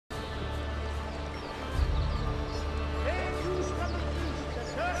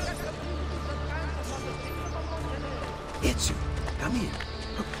come here.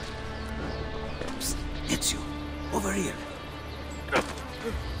 Psst, Ezio, over here.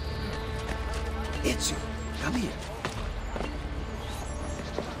 Ezio, come here.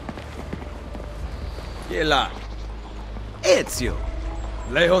 Chi è là? Ezio!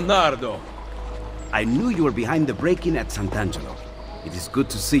 Leonardo! I knew you were behind the break-in at Sant'Angelo. It is good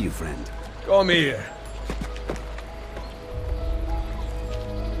to see you, friend. Come here.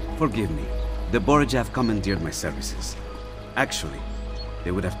 Forgive me. The Borgia have commandeered my services. Actually,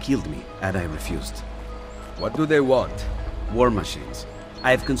 they would have killed me had I refused. What do they want? War machines.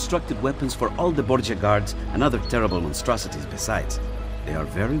 I have constructed weapons for all the Borgia guards and other terrible monstrosities besides. They are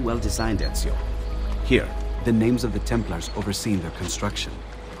very well designed, Ezio. Here, the names of the Templars overseeing their construction.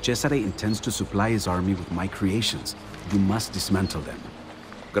 Cesare intends to supply his army with my creations. You must dismantle them.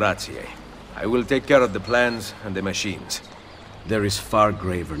 Grazie. I will take care of the plans and the machines. There is far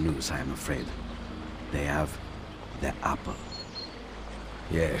graver news, I am afraid. They have the apple.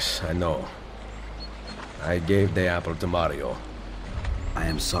 Yes, I know. I gave the apple to Mario. I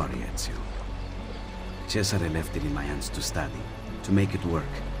am sorry, Ezio. Cesare left it in my hands to study, to make it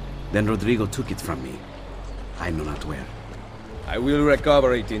work. Then Rodrigo took it from me. I know not where. I will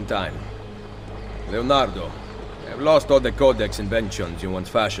recover it in time. Leonardo, I've lost all the codex inventions you once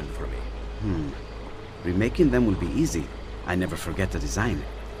fashioned for me. Remaking them will be easy. I never forget the design.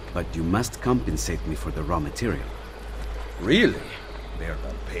 But you must compensate me for the raw material. Really? They're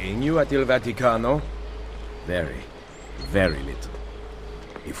not paying you at Il Vaticano? Very, very little.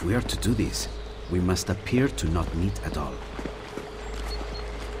 If we are to do this, we must appear to not meet at all.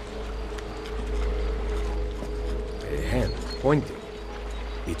 A hand pointing.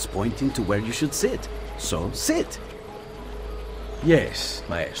 It's pointing to where you should sit. So, sit! Yes,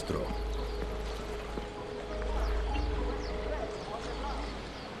 maestro.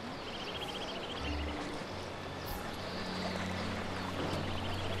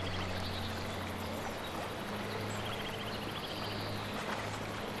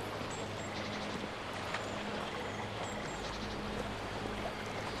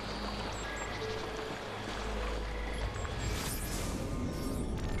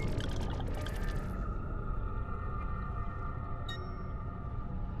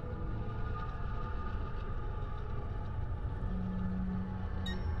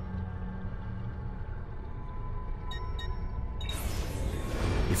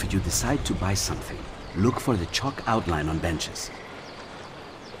 If you decide to buy something, look for the chalk outline on benches.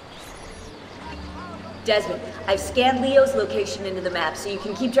 Desmond, I've scanned Leo's location into the map so you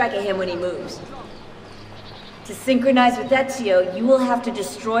can keep track of him when he moves. To synchronize with Ezio, you will have to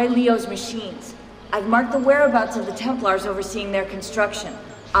destroy Leo's machines. I've marked the whereabouts of the Templars overseeing their construction.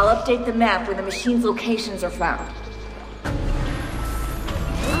 I'll update the map when the machines' locations are found.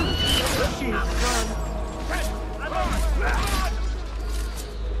 Machines run.